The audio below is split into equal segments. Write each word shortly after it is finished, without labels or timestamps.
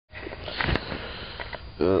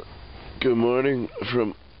Good morning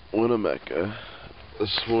from Winnemucca.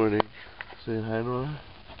 This morning, saying hi, Nora.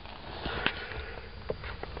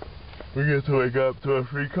 We get to wake up to a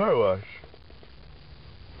free car wash.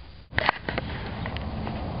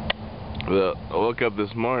 Well, I woke up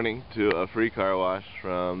this morning to a free car wash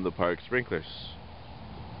from the park sprinklers.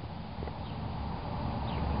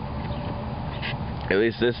 At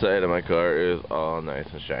least this side of my car is all nice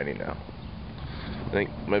and shiny now. I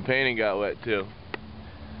think my painting got wet too,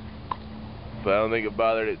 but I don't think it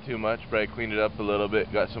bothered it too much. But I cleaned it up a little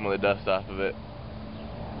bit, got some of the dust off of it.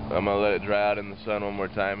 I'm gonna let it dry out in the sun one more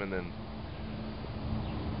time and then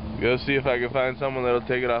go see if I can find someone that'll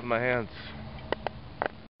take it off my hands.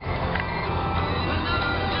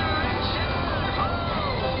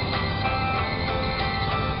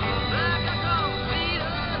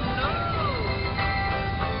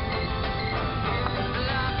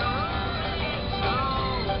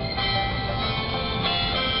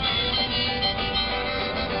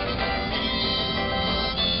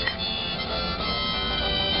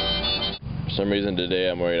 For some reason today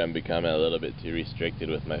I'm worried I'm becoming a little bit too restricted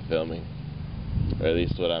with my filming, or at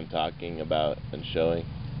least what I'm talking about and showing.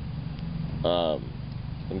 I'm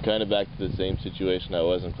kind of back to the same situation I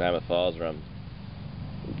was in Klamath Falls, where I'm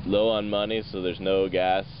low on money, so there's no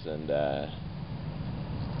gas, and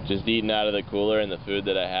just eating out of the cooler and the food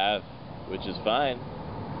that I have, which is fine.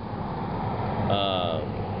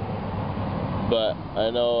 But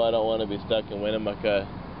I know I don't want to be stuck in Winnemucca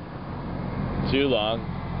too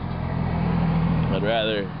long. I'd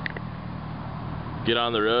rather get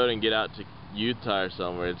on the road and get out to Utah or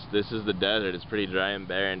somewhere. This is the desert. It's pretty dry and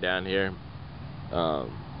barren down here.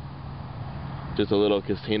 Just a little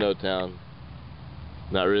casino town.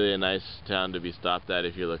 Not really a nice town to be stopped at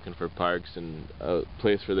if you're looking for parks and a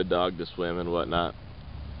place for the dog to swim and whatnot.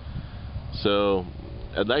 So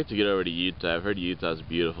I'd like to get over to Utah. I've heard Utah's a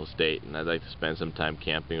beautiful state, and I'd like to spend some time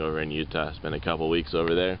camping over in Utah. Spend a couple weeks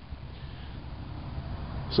over there.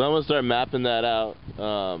 So I'm going to start mapping that out.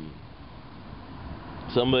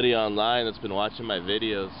 Somebody online that's been watching my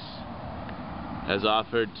videos has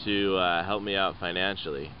offered to help me out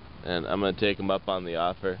financially, and I'm going to take them up on the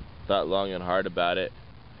offer. Thought long and hard about it.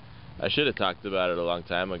 I should have talked about it a long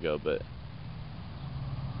time ago, but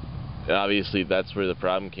obviously that's where the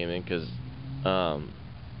problem came in, because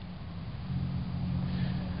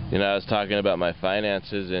you know, I was talking about my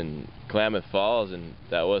finances in Klamath Falls, and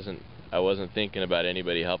I wasn't thinking about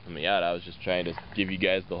anybody helping me out. I was just trying to give you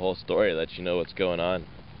guys the whole story, let you know what's going on.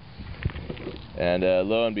 And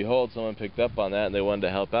lo and behold, someone picked up on that and they wanted to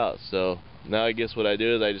help out. So now I guess what I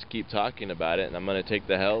do is I just keep talking about it, and I'm going to take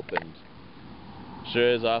the help, and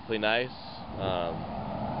sure is awfully nice.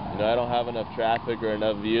 You know, I don't have enough traffic or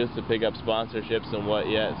enough views to pick up sponsorships and what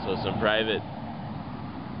yet, so some private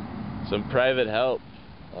help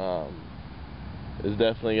is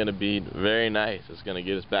definitely going to be very nice. It's going to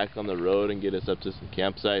get us back on the road and get us up to some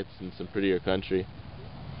campsites and some prettier country.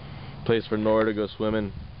 Place for Nora to go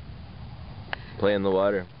swimming, play in the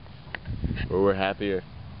water, where we're happier.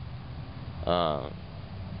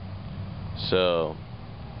 So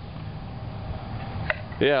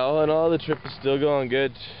yeah, all in all, the trip is still going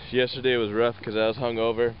good. Yesterday was rough because I was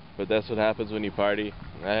hungover, but that's what happens when you party.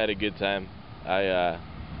 I had a good time. I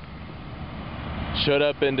showed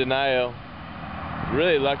up in Denial.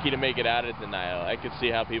 Really lucky to make it out of Denial. I could see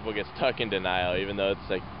how people get stuck in Denial, even though it's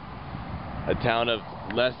like a town of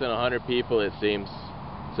less than 100 people, it seems.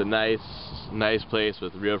 It's a nice place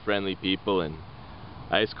with real friendly people and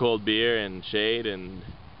ice cold beer and shade, and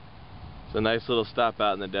it's a nice little stop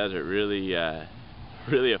out in the desert. Really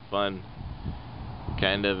really a fun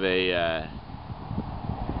kind of a I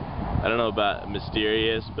don't know about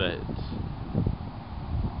mysterious, but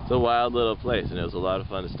it's a wild little place, and it was a lot of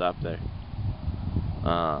fun to stop there.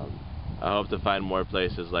 I hope to find more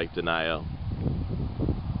places like Denial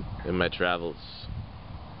in my travels.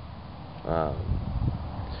 So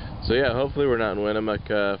yeah, hopefully we're not in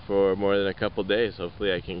Winnemucca for more than a couple days.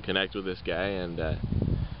 Hopefully I can connect with this guy and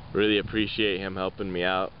really appreciate him helping me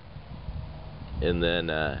out, and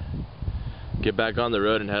then get back on the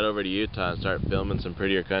road and head over to Utah and start filming some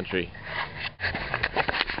prettier country.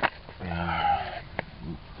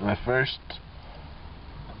 My first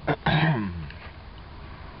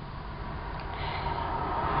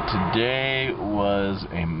today was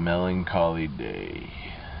a melancholy day.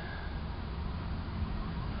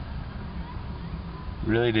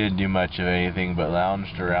 Really didn't do much of anything but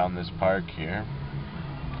lounged around this park here,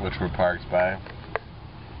 which we're parked by.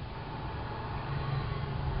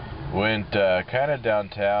 Went kind of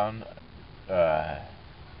downtown to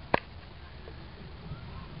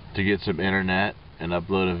get some internet and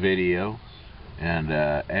upload a video, and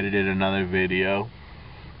edited another video.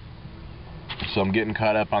 So I'm getting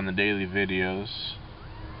caught up on the daily videos,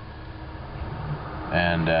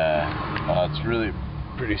 and it's really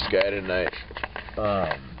pretty sky tonight.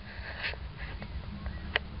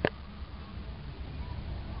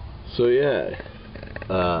 So yeah,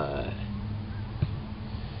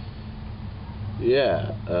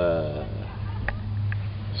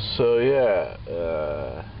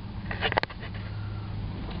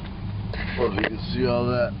 well, if you can see all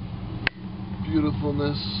that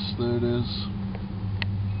beautifulness, there it is.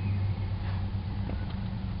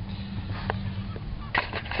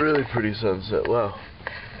 Really pretty sunset. Wow.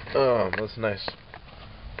 Oh, that's nice.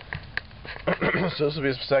 So this will be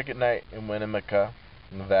his second night in Winnemucca,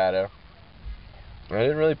 Nevada. I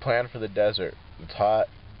didn't really plan for the desert. It's hot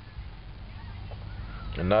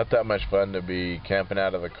and not that much fun to be camping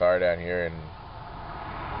out of the car down here in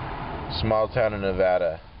small town in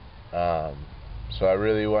Nevada. So I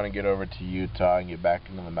really want to get over to Utah and get back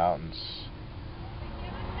into the mountains.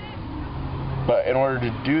 But in order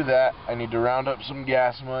to do that, I need to round up some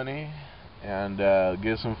gas money and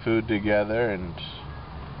get some food together, and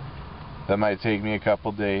that might take me a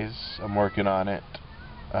couple days. I'm working on it.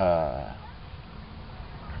 I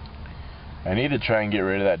need to try and get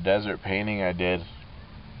rid of that desert painting I did.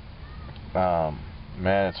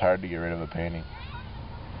 Man, it's hard to get rid of a painting.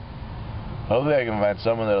 Hopefully I can find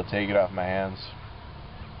someone that'll take it off my hands.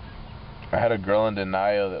 I had a girl in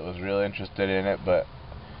Denial that was real interested in it, but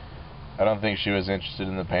I don't think she was interested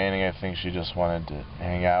in the painting. I think she just wanted to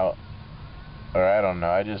hang out, or I don't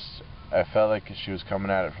know. I felt like she was coming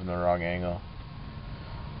at it from the wrong angle.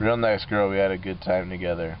 Real nice girl. We had a good time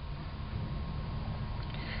together,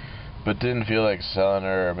 but didn't feel like selling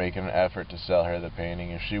her or making an effort to sell her the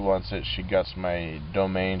painting. If she wants it, she got my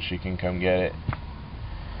domain. She can come get it.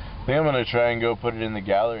 I think I'm gonna try and go put it in the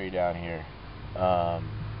gallery down here.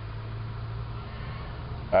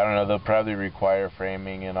 I don't know, they'll probably require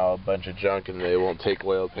framing and a bunch of junk, and they won't take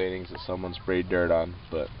oil paintings that someone sprayed dirt on,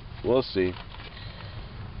 but we'll see.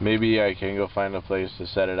 Maybe I can go find a place to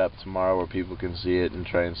set it up tomorrow where people can see it and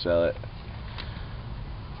try and sell it.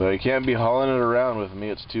 But I can't be hauling it around with me,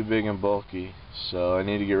 it's too big and bulky, so I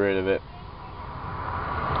need to get rid of it.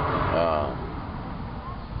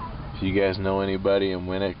 If you guys know anybody in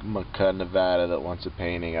Winnemucca, Nevada that wants a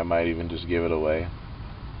painting, I might even just give it away.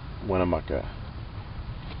 Winnemucca.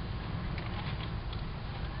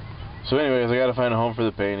 So anyways, I gotta find a home for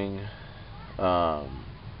the painting.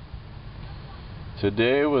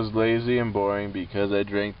 Today was lazy and boring because I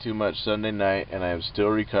drank too much Sunday night, and I am still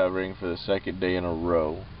recovering for the second day in a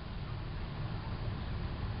row.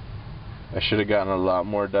 I should have gotten a lot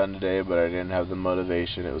more done today, but I didn't have the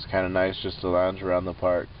motivation. It was kind of nice just to lounge around the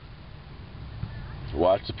park,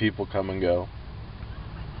 watch the people come and go.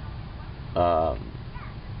 But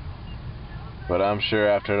I'm sure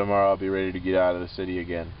after tomorrow I'll be ready to get out of the city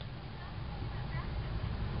again.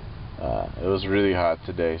 It was really hot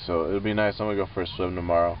today, so it'll be nice. I'm gonna go for a swim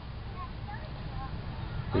tomorrow.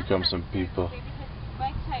 Here come some people. Because his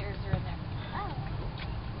bike tires are in there.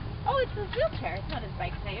 Oh, it's his wheelchair. It's not his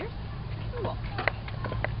bike tires. Cool.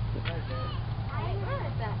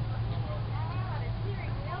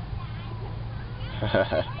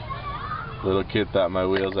 Little kid thought my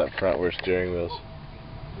wheels up front were steering wheels.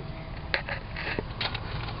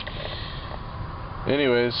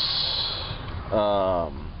 Anyways,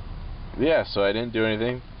 yeah, so I didn't do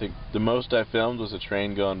anything. The most I filmed was a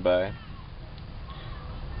train going by.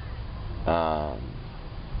 I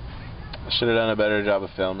should have done a better job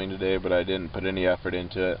of filming today, but I didn't put any effort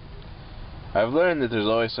into it. I've learned that there's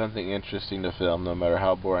always something interesting to film, no matter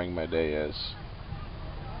how boring my day is.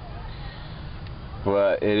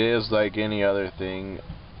 But it is like any other thing.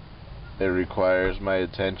 It requires my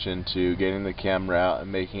attention to getting the camera out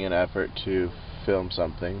and making an effort to film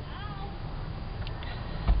something.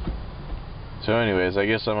 So anyways, I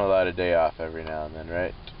guess I'm allowed a day off every now and then,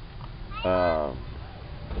 right?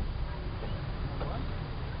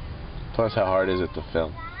 Plus, how hard is it to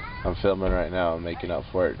film? I'm filming right now and making up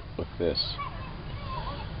for it with this.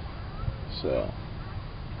 So,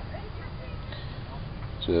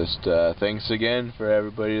 just thanks again for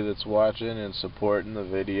everybody that's watching and supporting the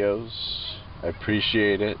videos. I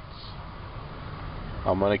appreciate it.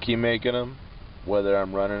 I'm gonna keep making them, whether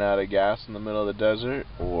I'm running out of gas in the middle of the desert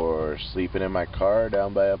or sleeping in my car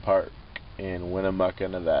down by a park in Winnemucca,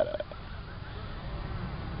 Nevada.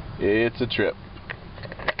 It's a trip.